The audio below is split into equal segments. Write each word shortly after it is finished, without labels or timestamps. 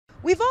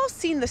We've all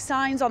seen the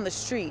signs on the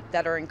street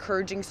that are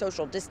encouraging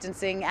social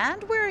distancing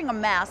and wearing a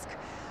mask.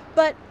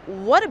 But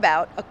what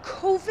about a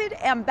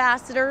COVID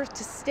ambassador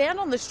to stand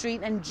on the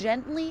street and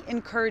gently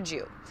encourage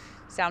you?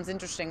 Sounds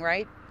interesting,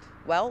 right?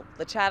 Well,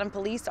 the Chatham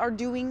police are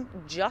doing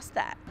just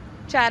that.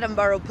 Chatham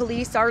Borough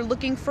Police are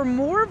looking for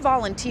more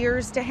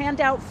volunteers to hand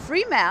out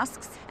free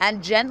masks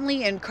and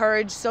gently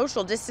encourage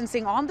social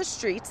distancing on the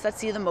streets that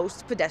see the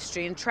most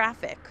pedestrian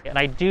traffic. And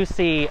I do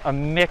see a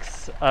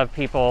mix of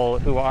people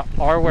who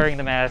are wearing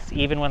the masks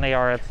even when they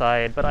are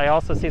outside, but I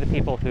also see the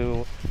people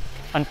who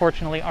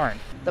unfortunately aren't.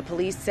 The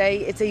police say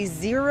it's a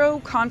zero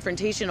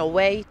confrontational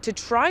way to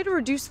try to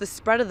reduce the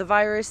spread of the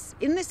virus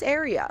in this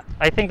area.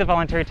 I think the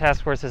voluntary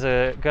task force is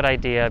a good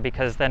idea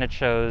because then it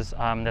shows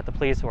that the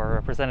police, who are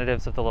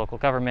representatives of the local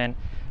government,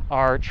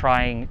 are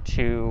trying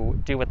to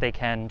do what they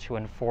can to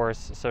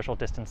enforce social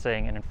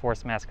distancing and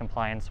enforce mask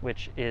compliance,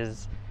 which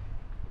is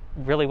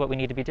really what we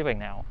need to be doing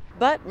now.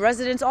 But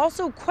residents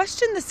also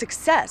question the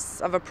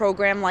success of a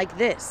program like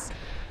this.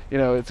 You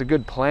know, it's a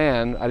good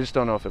plan. I just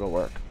don't know if it'll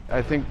work.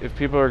 I think if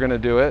people are going to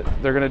do it,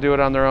 they're going to do it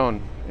on their own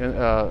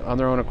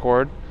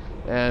accord.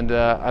 And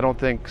I don't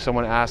think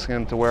someone asking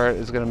them to wear it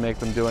is going to make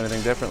them do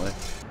anything differently.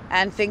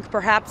 And think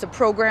perhaps a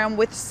program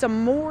with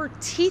some more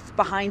teeth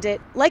behind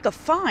it, like a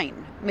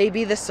fine, may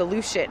be the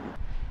solution.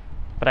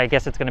 But I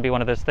guess it's going to be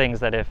one of those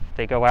things that if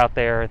they go out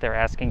there, they're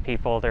asking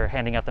people, they're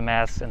handing out the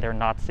masks, and they're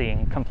not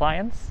seeing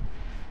compliance,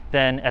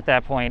 then at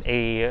that point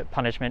a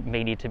punishment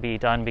may need to be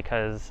done,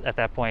 because at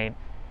that point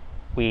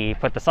we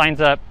put the signs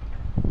up,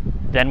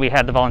 then we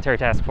had the voluntary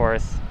task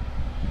force,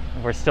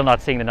 we're still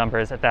not seeing the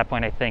numbers. At that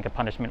point, I think a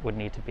punishment would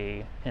need to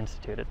be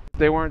instituted.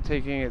 They weren't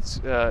taking it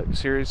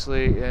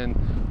seriously in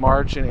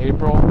March and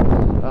April.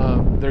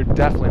 They're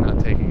definitely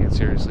not taking it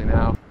seriously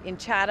now. In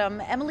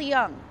Chatham, Emily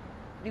Young,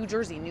 New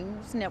Jersey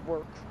News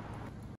Network.